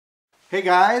Hey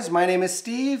guys, my name is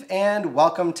Steve and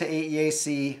welcome to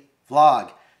AEAC Vlog.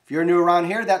 If you're new around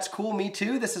here, that's cool, me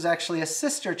too. This is actually a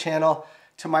sister channel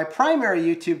to my primary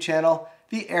YouTube channel,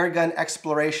 the Airgun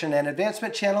Exploration and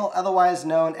Advancement channel, otherwise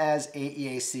known as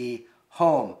AEAC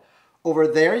Home. Over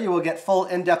there you will get full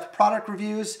in-depth product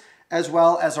reviews as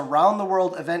well as around the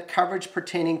world event coverage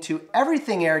pertaining to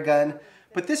everything airgun,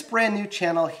 but this brand new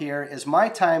channel here is my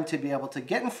time to be able to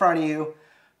get in front of you,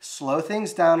 slow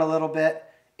things down a little bit,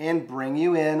 and bring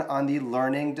you in on the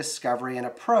learning, discovery, and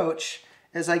approach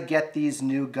as I get these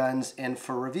new guns in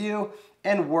for review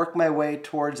and work my way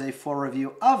towards a full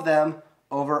review of them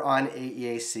over on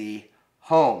AEAC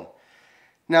Home.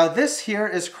 Now this here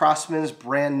is Crosman's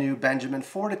brand new Benjamin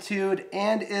Fortitude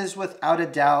and is without a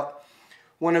doubt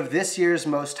one of this year's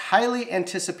most highly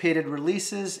anticipated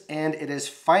releases, and it is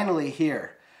finally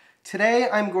here. Today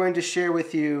I'm going to share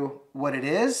with you what it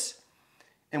is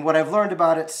and what I've learned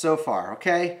about it so far,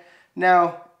 okay?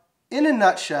 Now, in a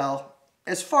nutshell,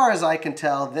 as far as I can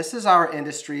tell, this is our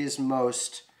industry's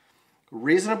most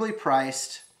reasonably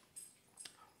priced,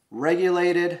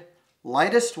 regulated,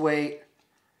 lightest weight,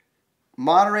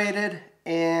 moderated,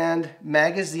 and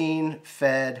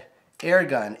magazine-fed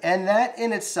airgun. And that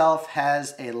in itself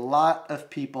has a lot of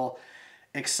people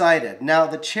excited. Now,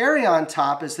 the cherry on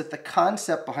top is that the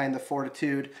concept behind the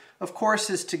Fortitude, of course,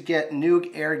 is to get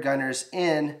new air gunners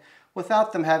in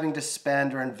without them having to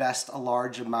spend or invest a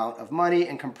large amount of money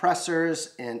in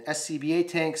compressors, in SCBA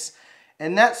tanks,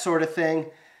 and that sort of thing.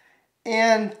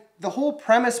 And the whole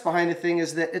premise behind the thing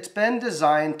is that it's been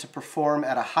designed to perform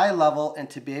at a high level and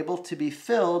to be able to be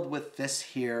filled with this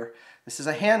here. This is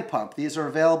a hand pump. These are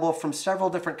available from several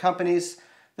different companies.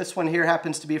 This one here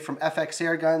happens to be from FX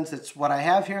Airguns. It's what I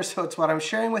have here, so it's what I'm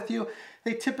sharing with you.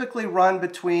 They typically run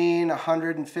between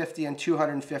 150 and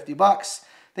 250 bucks.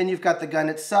 Then you've got the gun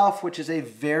itself, which is a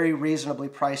very reasonably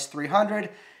priced 300.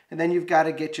 And then you've got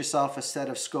to get yourself a set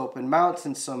of scope and mounts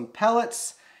and some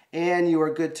pellets, and you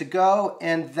are good to go.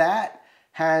 And that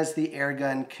has the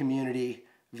airgun community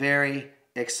very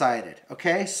excited.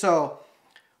 Okay, so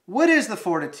what is the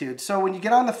Fortitude? So when you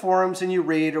get on the forums and you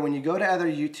read, or when you go to other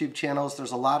YouTube channels,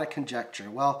 there's a lot of conjecture.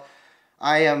 Well,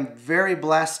 I am very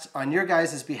blessed on your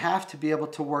guys' behalf to be able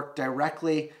to work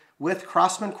directly with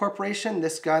Crosman Corporation.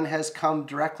 This gun has come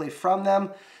directly from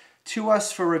them to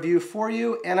us for review for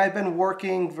you, and I've been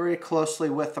working very closely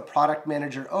with the product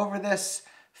manager over this,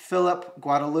 Philip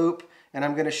Guadalupe, and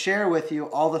I'm going to share with you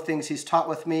all the things he's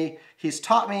taught me,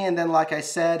 and then, like I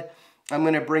said, I'm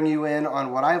going to bring you in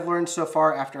on what I've learned so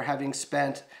far after having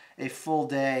spent a full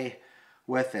day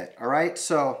with it. All right,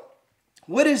 so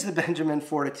what is the Benjamin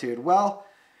Fortitude? Well,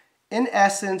 in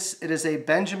essence, it is a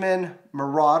Benjamin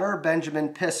Marauder,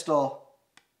 Benjamin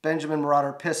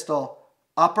Marauder pistol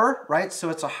upper, right? So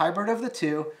it's a hybrid of the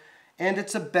two, and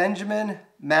it's a Benjamin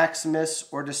Maximus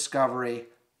or Discovery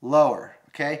lower,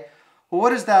 okay? Well,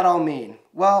 what does that all mean?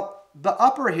 Well, the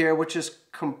upper here, which is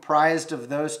comprised of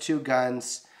those two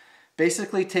guns,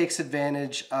 basically takes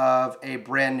advantage of a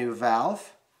brand new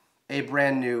valve, a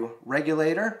brand new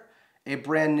regulator, a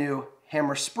brand new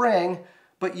hammer spring,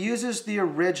 but uses the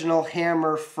original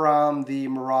hammer from the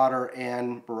Marauder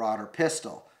and Marauder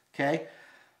pistol, okay?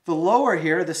 The lower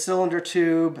here, the cylinder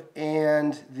tube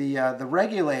and the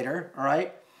regulator, all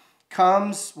right,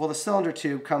 the cylinder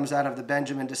tube comes out of the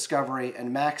Benjamin Discovery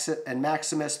and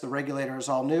Maximus. The regulator is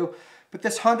all new, but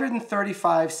this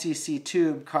 135cc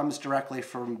tube comes directly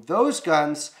from those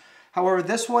guns. However,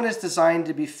 this one is designed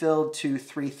to be filled to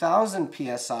 3,000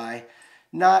 psi,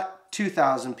 not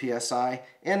 2,000 psi,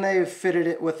 and they've fitted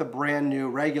it with a brand new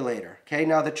regulator. Okay,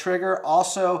 now the trigger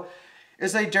also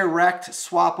is a direct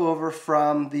swap over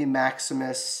from the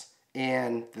Maximus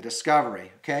and the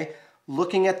Discovery. Okay,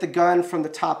 looking at the gun from the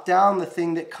top down, the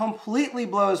thing that completely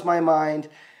blows my mind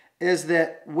is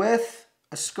that with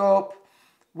a scope,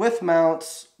 with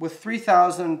mounts, with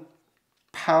 3,000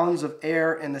 pounds of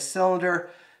air in the cylinder,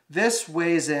 this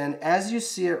weighs in, as you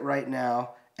see it right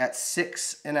now, at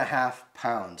 6.5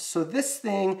 pounds. So this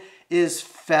thing is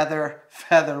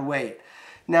featherweight.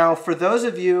 Now, for those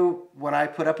of you, when I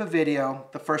put up a video,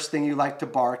 the first thing you like to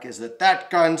bark is that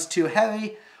gun's too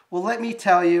heavy. Well, let me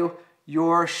tell you,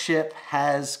 your ship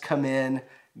has come in,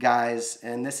 guys,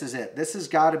 and this is it. This has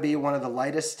got to be one of the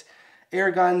lightest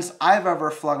air guns I've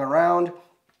ever flung around,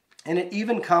 and it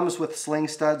even comes with sling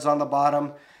studs on the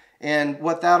bottom. And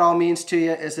what that all means to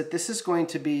you is that this is going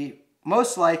to be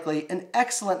most likely an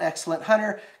excellent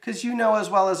hunter, because you know as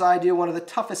well as I do, one of the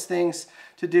toughest things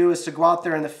to do is to go out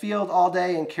there in the field all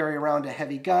day and carry around a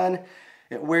heavy gun.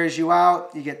 It wears you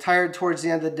out, you get tired towards the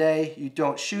end of the day, you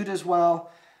don't shoot as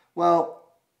well. Well,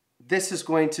 this is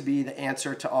going to be the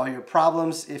answer to all your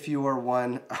problems if you are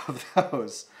one of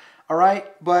those. All right,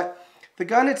 but the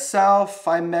gun itself,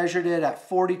 I measured it at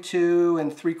 42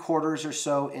 3/4 or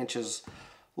so inches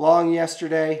long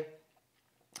yesterday.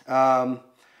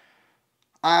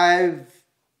 I've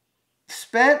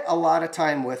spent a lot of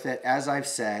time with it, as I've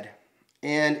said,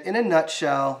 and in a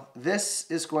nutshell, this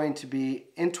is going to be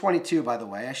in 22, by the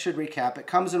way. I should recap. It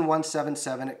comes in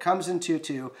 177. It comes in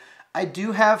 22. I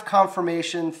do have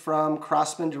confirmation from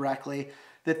Crosman directly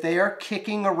that they are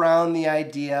kicking around the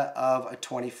idea of a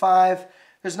 25.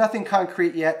 There's nothing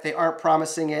concrete yet. They aren't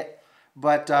promising it,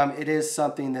 but it is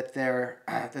something that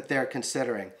they're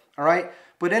considering. All right.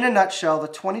 But in a nutshell, the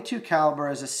 22 caliber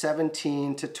is a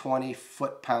 17 to 20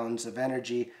 foot-pounds of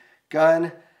energy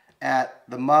gun at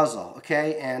the muzzle,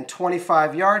 okay? And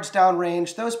 25 yards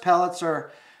downrange, those pellets are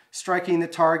striking the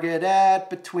target at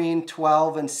between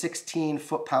 12 and 16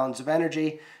 foot-pounds of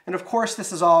energy. And of course,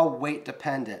 this is all weight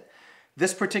dependent.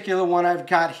 This particular one I've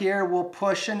got here will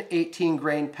push an 18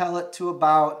 grain pellet to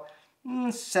about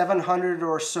 700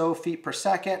 or so feet per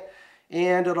second.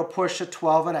 And it'll push a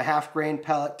 12.5 grain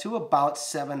pellet to about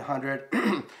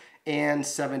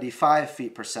 775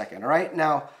 feet per second. All right,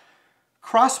 now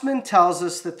Crosman tells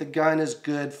us that the gun is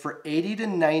good for 80 to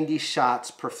 90 shots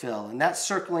per fill, and that's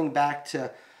circling back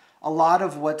to a lot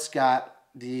of what's got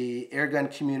the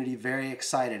airgun community very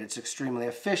excited. It's extremely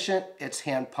efficient, it's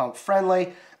hand pump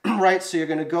friendly, right? So you're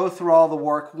going to go through all the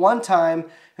work one time,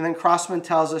 and then Crosman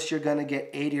tells us you're going to get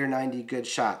 80 or 90 good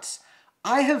shots.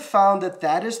 I have found that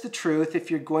that is the truth if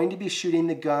you're going to be shooting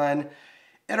the gun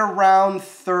at around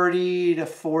 30 to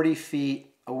 40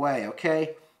 feet away,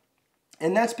 okay?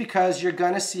 And that's because you're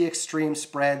going to see extreme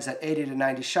spreads at 80 to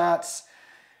 90 shots,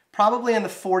 probably in the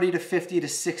 40 to 50 to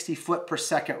 60 foot per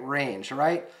second range, all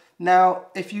right? Now,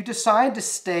 if you decide to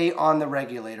stay on the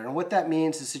regulator, and what that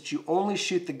means is that you only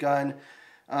shoot the gun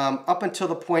up until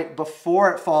the point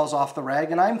before it falls off the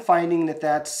reg, and I'm finding that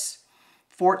that's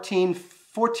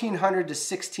 1400 to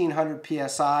 1600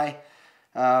 PSI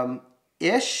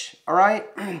ish, all right?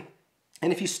 And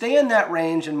if you stay in that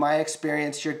range, in my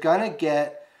experience, you're gonna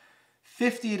get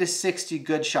 50 to 60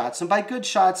 good shots. And by good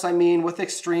shots, I mean with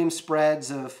extreme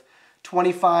spreads of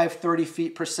 25, 30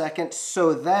 feet per second,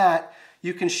 so that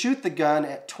you can shoot the gun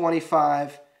at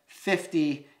 25,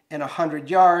 50, and 100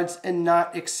 yards and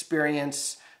not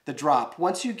experience the drop.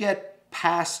 Once you get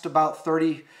past about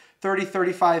 30,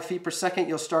 35 feet per second,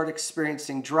 you'll start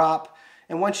experiencing drop.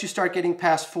 And once you start getting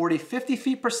past 40, 50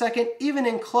 feet per second, even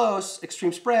in close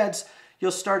extreme spreads,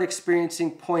 you'll start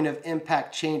experiencing point of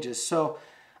impact changes. So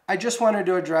I just wanted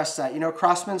to address that. You know,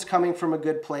 Crosman's coming from a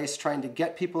good place, trying to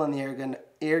get people in the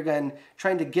airgun,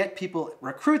 trying to get people,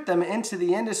 recruit them into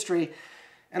the industry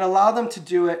and allow them to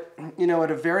do it, you know,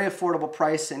 at a very affordable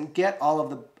price and get a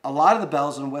lot of the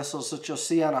bells and whistles that you'll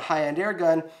see on a high-end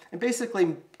airgun, and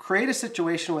basically create a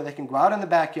situation where they can go out in the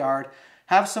backyard,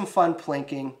 have some fun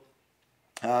plinking,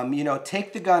 you know,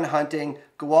 take the gun hunting,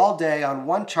 go all day on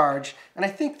one charge, and I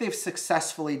think they've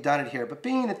successfully done it here. But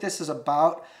being that this is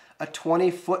about a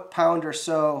 20 foot-pound or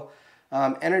so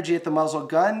energy at the muzzle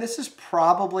gun, this is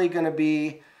probably going to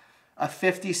be a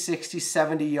 50, 60,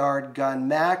 70 yard gun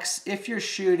max if you're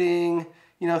shooting,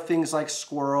 you know, things like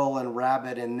squirrel and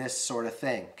rabbit and this sort of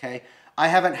thing, okay? I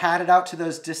haven't had it out to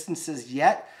those distances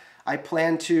yet. I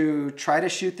plan to try to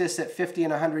shoot this at 50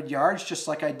 and 100 yards, just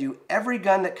like I do every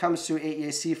gun that comes through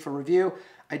AEAC for review.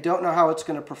 I don't know how it's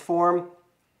going to perform,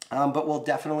 but we'll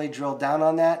definitely drill down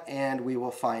on that and we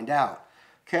will find out,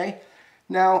 okay?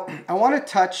 Now, I want to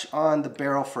touch on the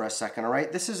barrel for a second, all right?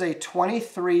 This is a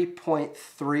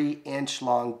 23.3 inch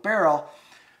long barrel,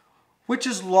 which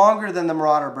is longer than the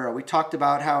Marauder barrel. We talked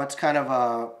about how it's kind of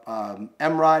a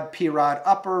M-Rod, P-Rod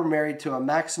upper married to a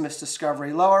Maximus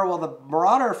Discovery lower. Well, the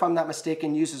Marauder, if I'm not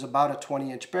mistaken, uses about a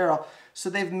 20-inch barrel. So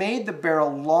they've made the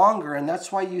barrel longer, and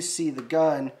that's why you see the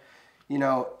gun, you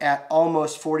know, at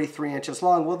almost 43 inches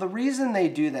long. Well, the reason they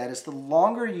do that is the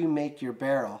longer you make your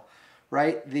barrel,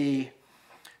 right, the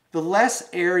less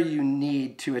air you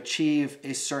need to achieve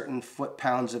a certain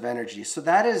foot-pounds of energy. So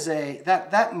that is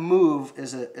that move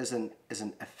is an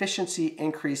efficiency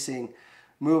increasing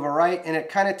move, all right? And it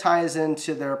kind of ties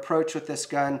into their approach with this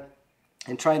gun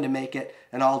and trying to make it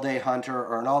an all-day hunter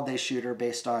or an all-day shooter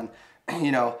based on,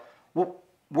 you know,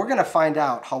 we're going to find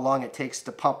out how long it takes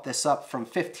to pump this up from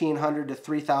 1,500 to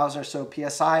 3,000 or so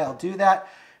PSI. I'll do that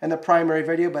in the primary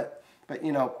video, but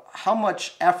you know, how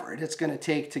much effort it's going to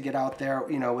take to get out there,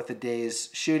 you know, with a day's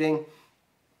shooting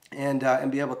and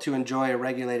be able to enjoy a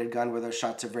regulated gun where those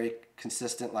shots are very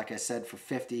consistent, like I said, for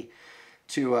 50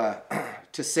 to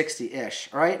 60-ish.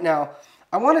 All right, now,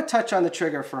 I want to touch on the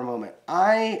trigger for a moment.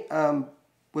 I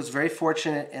was very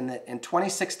fortunate in that in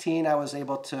 2016 I was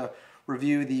able to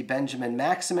review the Benjamin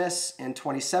Maximus. In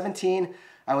 2017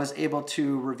 I was able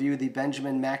to review the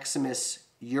Benjamin Maximus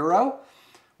Euro,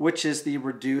 which is the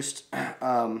reduced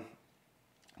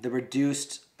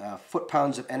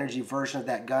foot-pounds of energy version of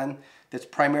that gun that's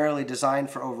primarily designed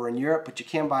for over in Europe, but you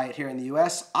can buy it here in the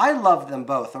US. I love them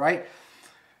both, all right?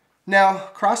 Now,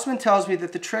 Crosman tells me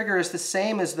that the trigger is the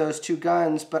same as those two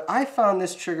guns, but I found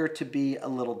this trigger to be a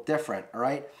little different, all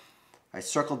right? I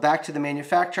circled back to the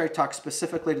manufacturer. I talked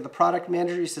specifically to the product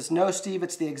manager. He says, no, Steve,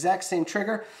 it's the exact same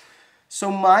trigger.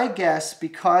 So my guess,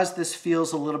 because this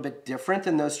feels a little bit different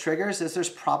than those triggers, is there's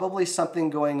probably something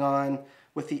going on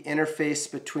with the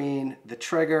interface between the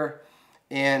trigger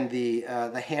and the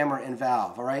hammer and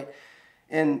valve, all right?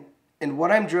 And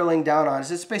what I'm drilling down on is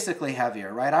it's basically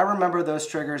heavier, right? I remember those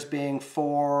triggers being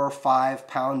 4 or 5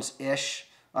 pounds-ish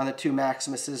on the two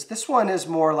Maximuses. This one is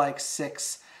more like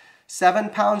 6, 7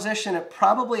 pounds-ish, and it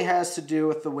probably has to do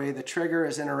with the way the trigger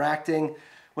is interacting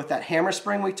with that hammer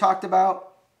spring we talked about,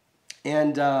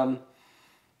 and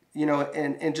you know,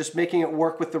 and just making it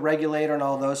work with the regulator and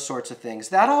all those sorts of things.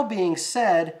 That all being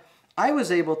said, I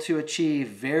was able to achieve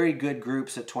very good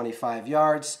groups at 25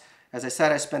 yards. As I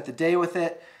said, I spent the day with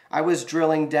it. I was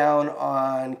drilling down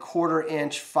on 1/4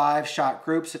 inch 5-shot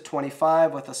groups at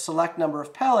 25 with a select number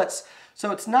of pellets.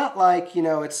 So it's not like, you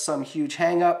know, it's some huge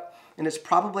hang up, and it's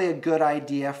probably a good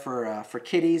idea for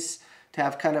kiddies to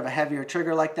have kind of a heavier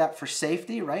trigger like that for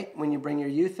safety, right? When you bring your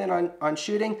youth in on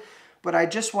shooting. But I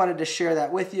just wanted to share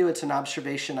that with you. It's an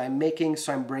observation I'm making,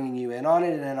 so I'm bringing you in on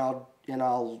it, and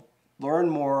I'll learn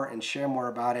more and share more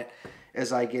about it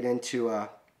as I get into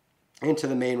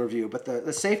the main review. But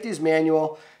the safety's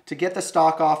manual, to get the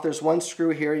stock off, there's one screw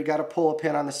here. You got to pull a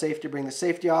pin on the safety, bring the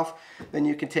safety off, then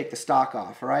you can take the stock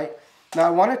off, all right? Now I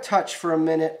want to touch for a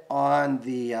minute on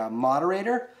the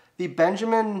moderator. The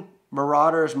Benjamin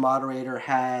Marauder's moderator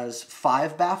has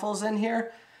 5 baffles in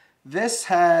here. This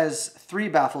has 3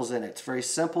 baffles in it. It's very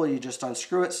simple. You just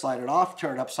unscrew it, slide it off,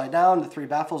 turn it upside down. The 3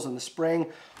 baffles in the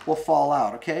spring will fall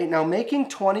out, okay? Now making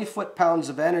 20 foot-pounds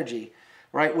of energy,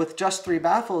 right, with just 3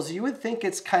 baffles, you would think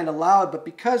it's kind of loud, but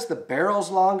because the barrel's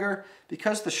longer,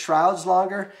 because the shroud's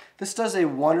longer, this does a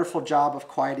wonderful job of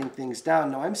quieting things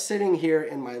down. Now I'm sitting here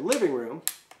in my living room,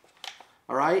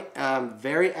 all right,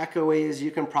 very echoey, as you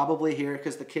can probably hear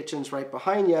because the kitchen's right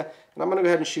behind you, and I'm gonna go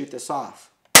ahead and shoot this off.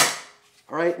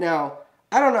 All right, now,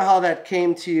 I don't know how that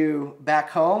came to you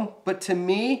back home, but to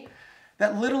me,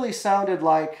 that literally sounded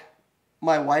like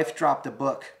my wife dropped a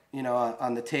book, you know,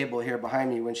 on the table here behind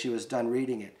me when she was done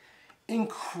reading it.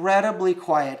 Incredibly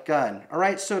quiet gun. All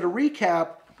right, so to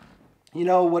recap, you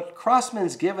know, what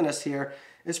Crosman's given us here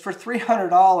is for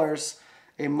 $300,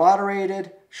 a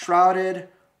moderated, shrouded,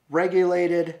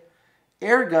 regulated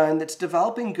air gun that's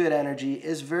developing good energy,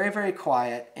 is very, very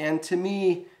quiet, and to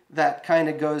me, that kind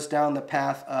of goes down the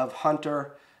path of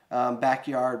hunter,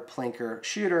 backyard plinker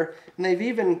shooter. And they've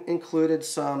even included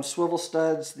some swivel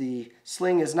studs. The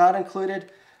sling is not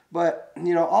included, but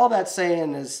you know, all that's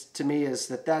saying is to me is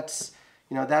that that's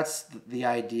the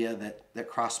idea that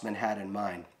Crosman had in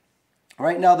mind.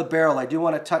 Right now, the barrel, I do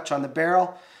want to touch on the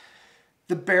barrel.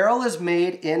 The barrel is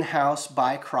made in-house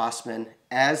by Crosman,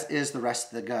 as is the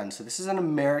rest of the gun. So this is an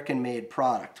American-made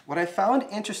product. What I found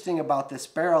interesting about this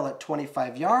barrel at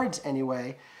 25 yards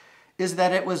anyway is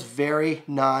that it was very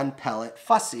non-pellet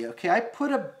fussy. Okay, I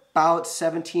put about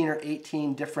 17 or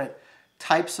 18 different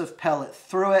types of pellet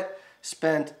through it,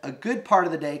 spent a good part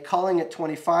of the day culling at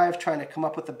 25, trying to come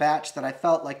up with a batch that I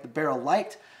felt like the barrel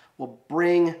liked. I'll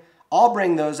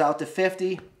bring those out to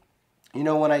 50. You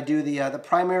know, when I do the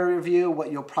primary review,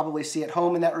 what you'll probably see at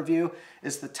home in that review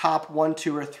is the top 1,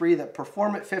 2, or 3 that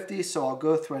perform at 50, so I'll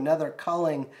go through another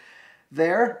culling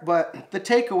there. But the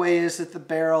takeaway is that the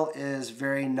barrel is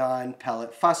very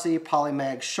non-pellet fussy.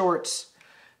 Polymag shorts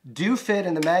do fit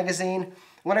in the magazine.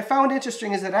 What I found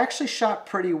interesting is it actually shot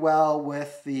pretty well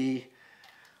with the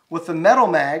metal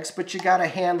mags, but you gotta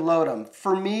hand load them.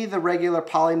 For me, the regular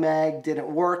Polymag didn't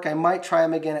work. I might try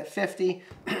them again at 50,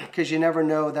 because you never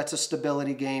know. That's a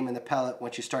stability game in the pellet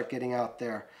once you start getting out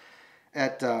there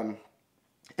at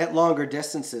longer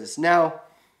distances. Now,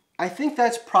 I think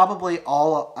that's probably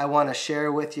all I want to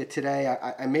share with you today.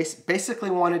 I basically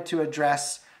wanted to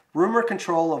address rumor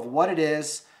control of what it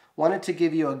is, wanted to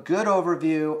give you a good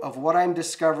overview of what I'm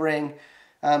discovering,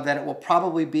 that it will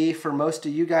probably be for most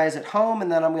of you guys at home,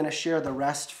 and then I'm going to share the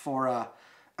rest for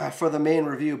the main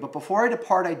review. But before I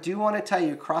depart, I do want to tell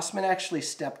you, Crosman actually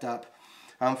stepped up.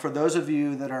 For those of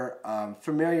you that are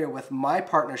familiar with my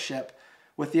partnership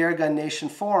with the Airgun Nation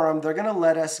Forum, they're going to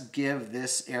let us give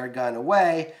this air gun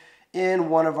away in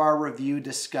one of our review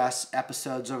discuss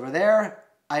episodes over there.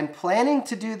 I'm planning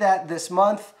to do that this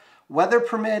month, weather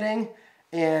permitting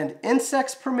and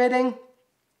insects permitting,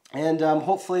 and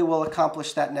hopefully we'll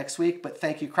accomplish that next week. But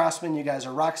thank you, Crossman. You guys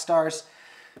are rock stars,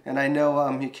 and I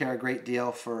know you care a great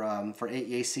deal for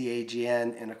AEAC,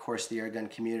 AGN, and of course the Airgun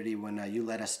community when you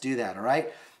let us do that, all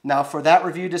right? Now for that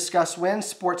review discuss win,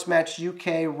 Sports Match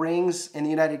UK Rings in the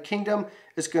United Kingdom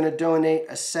is going to donate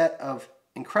a set of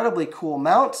incredibly cool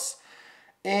mounts,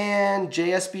 and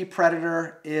JSB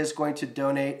Predator is going to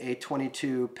donate a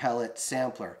 22 pellet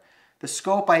sampler. The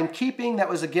scope I'm keeping, that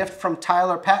was a gift from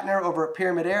Tyler Patner over at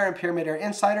Pyramid Air and Pyramid Air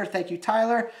Insider. Thank you,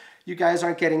 Tyler. You guys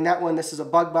aren't getting that one. This is a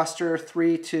Bugbuster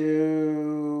 3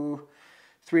 to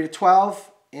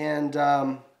 12, and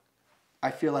I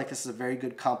feel like this is a very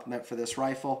good complement for this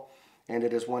rifle, and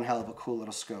it is one hell of a cool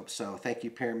little scope. So thank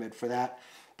you, Pyramid, for that.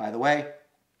 By the way,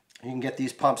 you can get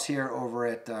these pumps here over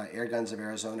at Airguns of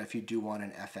Arizona if you do want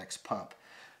an FX pump.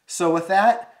 So with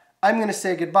that, I'm going to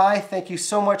say goodbye. Thank you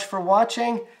so much for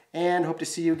watching, and hope to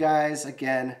see you guys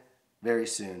again very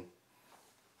soon.